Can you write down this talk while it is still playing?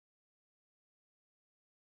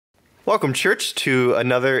Welcome, church, to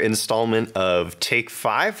another installment of Take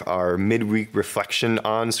 5, our midweek reflection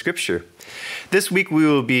on Scripture. This week we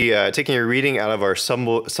will be taking a reading out of our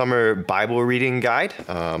summer Bible reading guide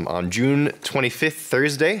on June 25th,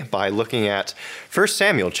 Thursday, by looking at 1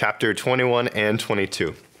 Samuel chapter 21 and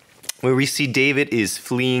 22, where we see David is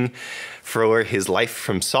fleeing for his life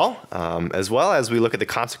from Saul, as well as we look at the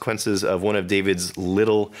consequences of one of David's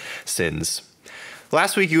little sins.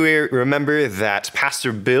 Last week, you remember that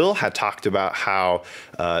Pastor Bill had talked about how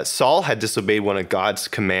Saul had disobeyed one of God's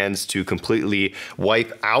commands to completely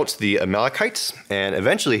wipe out the Amalekites, and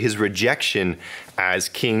eventually his rejection as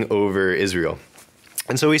king over Israel.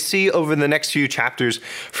 And so we see over the next few chapters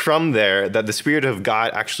from there that the Spirit of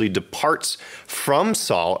God actually departs from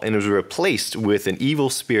Saul and is replaced with an evil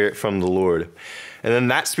spirit from the Lord. And then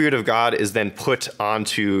that Spirit of God is then put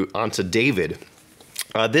onto David.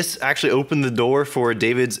 This actually opened the door for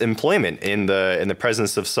David's employment in the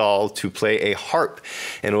presence of Saul to play a harp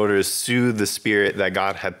in order to soothe the spirit that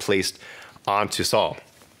God had placed onto Saul.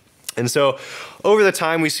 And so over the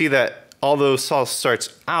time, we see that although Saul starts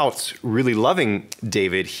out really loving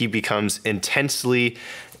David, he becomes intensely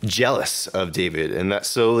jealous of David, and that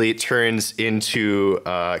slowly turns into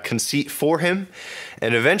conceit for him,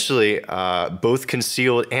 and eventually both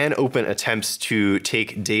concealed and open attempts to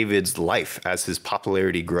take David's life as his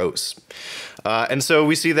popularity grows. And so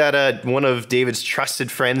we see that one of David's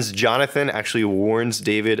trusted friends, Jonathan, actually warns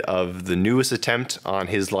David of the newest attempt on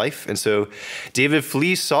his life. And so David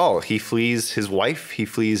flees Saul. He flees his wife, he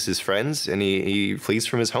flees his friends, and he flees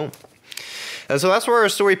from his home. And so that's where our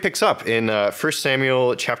story picks up in 1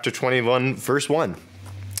 Samuel chapter 21, verse 1.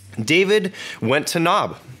 David went to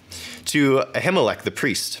Nob, to Ahimelech the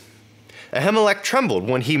priest. Ahimelech trembled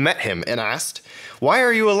when he met him and asked, "Why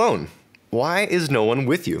are you alone? Why is no one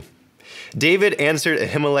with you?" David answered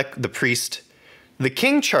Ahimelech the priest, "The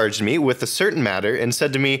king charged me with a certain matter and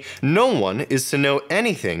said to me, 'No one is to know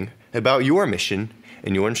anything about your mission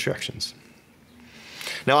and your instructions.'"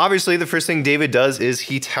 Now, obviously, the first thing David does is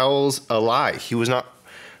he tells a lie. He was not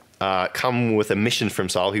come with a mission from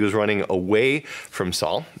Saul. He was running away from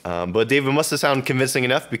Saul. But David must have sounded convincing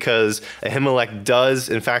enough because Ahimelech does,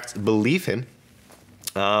 in fact, believe him.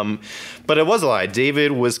 But it was a lie.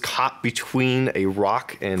 David was caught between a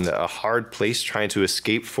rock and a hard place trying to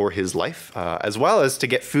escape for his life, as well as to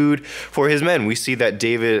get food for his men. We see that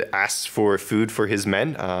David asks for food for his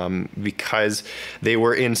men because they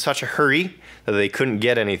were in such a hurry that they couldn't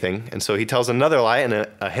get anything. And so he tells another lie, and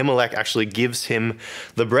Ahimelech actually gives him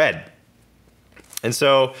the bread. And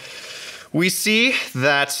so we see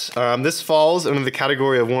that this falls under the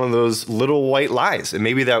category of one of those little white lies. And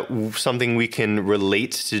maybe that's something we can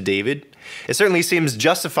relate to David. It certainly seems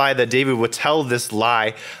justified that David would tell this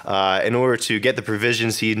lie in order to get the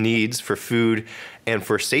provisions he needs for food and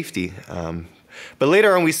for safety. But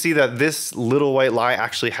later on, we see that this little white lie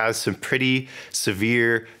actually has some pretty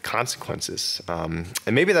severe consequences. And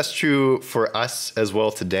maybe that's true for us as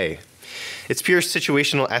well today. It's pure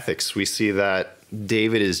situational ethics. We see that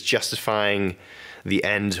David is justifying the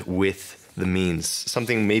end with the means,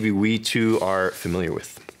 something maybe we too are familiar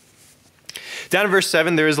with. Down in verse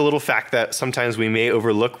 7, there is a little fact that sometimes we may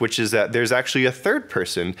overlook, which is that there's actually a third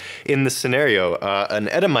person in the scenario, an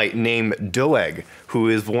Edomite named Doeg, who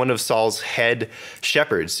is one of Saul's head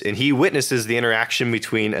shepherds. And he witnesses the interaction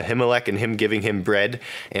between Ahimelech and him giving him bread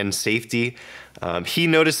and safety. He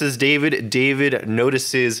notices David, David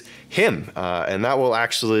notices him, and that will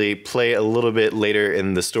actually play a little bit later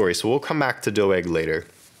in the story. So we'll come back to Doeg later.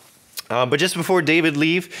 But just before David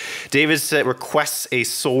leaves, David requests a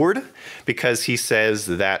sword because he says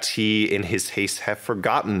that he, in his haste, have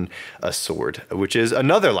forgotten a sword, which is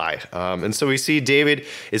another lie. And so we see David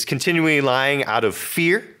is continually lying out of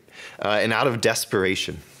fear and out of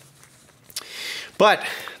desperation. But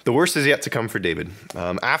the worst is yet to come for David.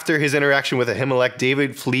 After his interaction with Ahimelech,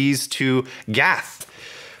 David flees to Gath,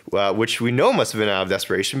 which we know must have been out of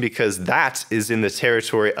desperation because that is in the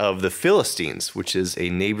territory of the Philistines, which is a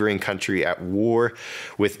neighboring country at war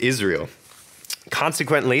with Israel.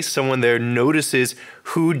 Consequently, someone there notices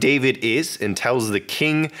who David is and tells the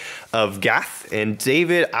king of Gath. And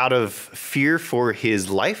David, out of fear for his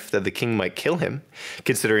life, that the king might kill him,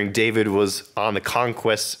 considering David was on the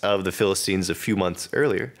conquest of the Philistines a few months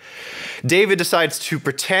earlier, David decides to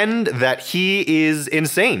pretend that he is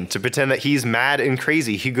insane, to pretend that he's mad and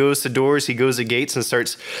crazy. He goes to doors, he goes to gates and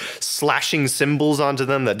starts slashing symbols onto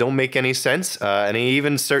them that don't make any sense. And he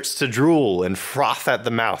even starts to drool and froth at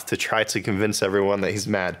the mouth to try to convince everyone that he's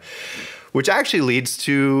mad. Which actually leads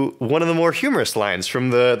to one of the more humorous lines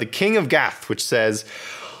from the king of Gath, which says,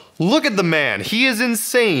 "Look at the man, he is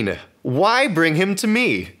insane. Why bring him to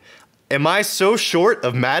me? Am I so short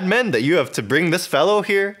of madmen that you have to bring this fellow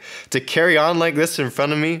here to carry on like this in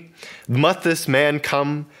front of me? Must this man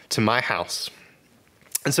come to my house?"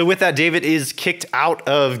 And so with that, David is kicked out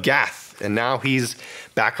of Gath, and now he's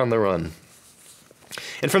back on the run.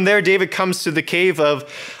 And from there, David comes to the cave of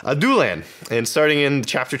Adullam. And starting in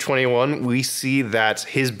chapter 21, we see that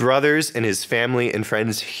his brothers and his family and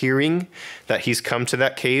friends, hearing that he's come to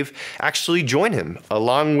that cave, actually join him,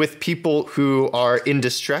 along with people who are in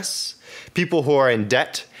distress, people who are in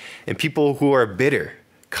debt, and people who are bitter,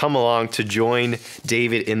 come along to join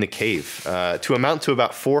David in the cave, to amount to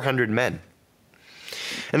about 400 men.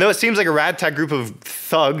 And though it seems like a ragtag group of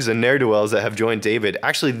thugs and ne'er-do-wells that have joined David,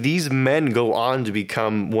 actually these men go on to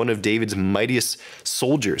become one of David's mightiest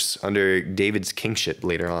soldiers under David's kingship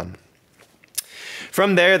later on.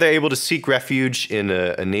 From there, they're able to seek refuge in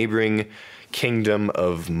a neighboring kingdom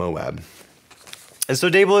of Moab. And so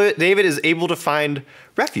David is able to find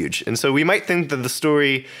refuge. And so we might think that the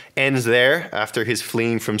story ends there after his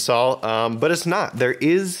fleeing from Saul, but it's not. There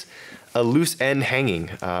is a loose end hanging,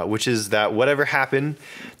 which is that whatever happened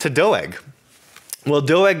to Doeg. Well,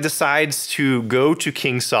 Doeg decides to go to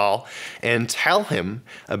King Saul and tell him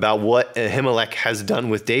about what Ahimelech has done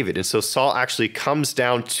with David. And so Saul actually comes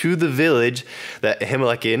down to the village that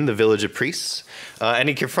Ahimelech in, the village of priests, and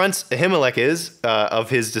he confronts Ahimelech of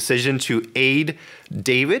his decision to aid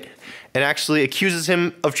David and actually accuses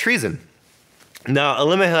him of treason. Now,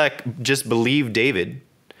 Elimelech just believed David,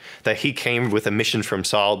 that he came with a mission from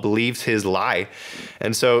Saul, believed his lie.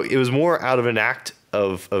 And so it was more out of an act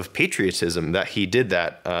of patriotism that he did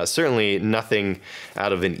that. Certainly nothing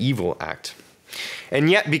out of an evil act.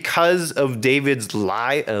 And yet because of David's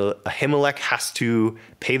lie, Ahimelech has to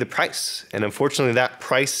pay the price. And unfortunately that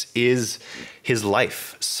price is his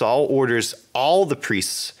life. Saul orders all the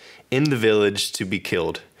priests in the village to be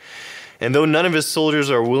killed. And though none of his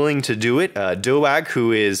soldiers are willing to do it, Doeg,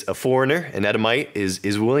 who is a foreigner, an Edomite,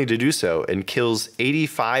 is willing to do so and kills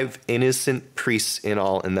 85 innocent priests in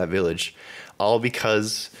all in that village, all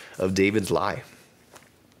because of David's lie.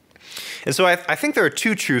 And so I think there are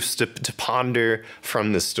two truths to ponder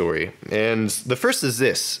from this story. And the first is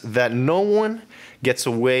this, that no one gets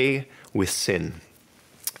away with sin.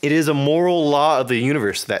 It is a moral law of the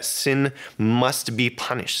universe that sin must be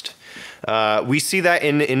punished. We see that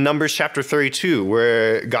in Numbers chapter 32,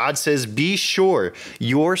 where God says, "Be sure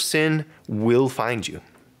your sin will find you."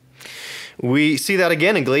 We see that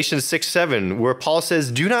again in Galatians 6:7, where Paul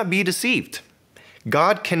says, "Do not be deceived.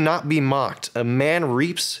 God cannot be mocked. A man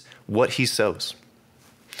reaps what he sows."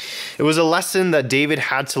 It was a lesson that David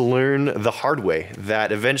had to learn the hard way,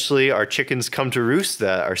 that eventually our chickens come to roost,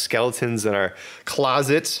 that our skeletons in our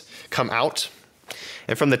closets come out.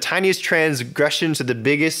 And from the tiniest transgression to the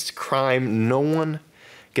biggest crime, no one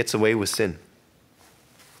gets away with sin.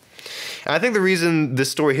 And I think the reason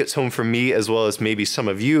this story hits home for me, as well as maybe some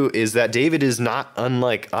of you, is that David is not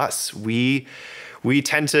unlike us. We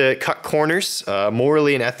tend to cut corners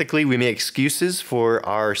morally and ethically. We make excuses for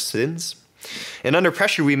our sins. And under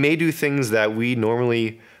pressure, we may do things that we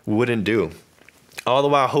normally wouldn't do, all the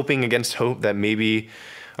while hoping against hope that maybe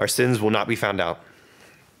our sins will not be found out.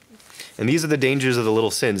 And these are the dangers of the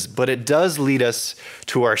little sins, but it does lead us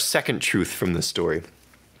to our second truth from this story,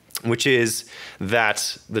 which is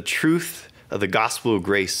that the truth of the gospel of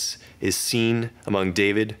grace is seen among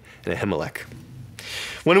David and Ahimelech.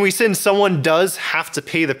 When we sin, someone does have to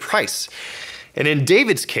pay the price. And in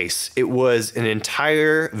David's case, it was an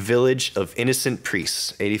entire village of innocent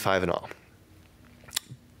priests, 85 in all.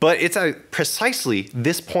 But it's at precisely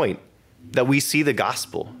this point that we see the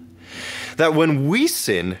gospel. That when we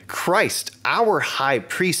sin, Christ, our high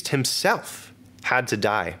priest himself, had to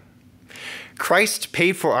die. Christ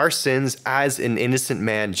paid for our sins as an innocent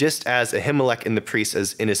man, just as Ahimelech and the priests,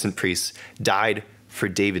 as innocent priests, died for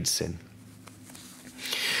David's sin.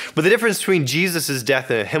 But the difference between Jesus' death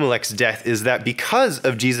and Ahimelech's death is that because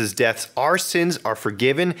of Jesus' death, our sins are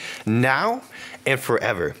forgiven now and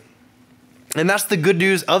forever. And that's the good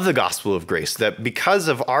news of the gospel of grace, that because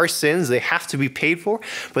of our sins, they have to be paid for,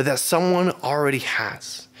 but that someone already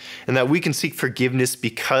has, and that we can seek forgiveness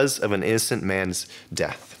because of an innocent man's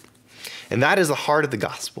death. And that is the heart of the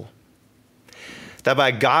gospel, that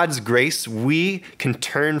by God's grace, we can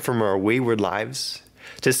turn from our wayward lives,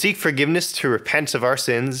 to seek forgiveness, to repent of our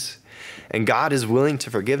sins, and God is willing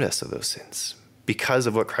to forgive us of those sins because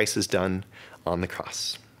of what Christ has done on the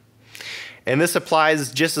cross. And this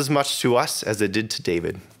applies just as much to us as it did to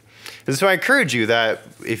David. And so I encourage you that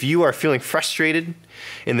if you are feeling frustrated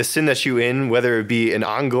in the sin that you're in, whether it be an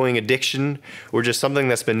ongoing addiction or just something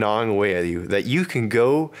that's been gnawing away at you, that you can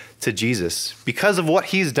go to Jesus because of what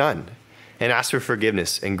he's done and ask for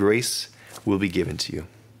forgiveness, and grace will be given to you.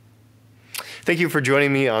 Thank you for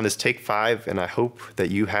joining me on this Take 5, and I hope that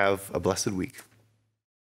you have a blessed week.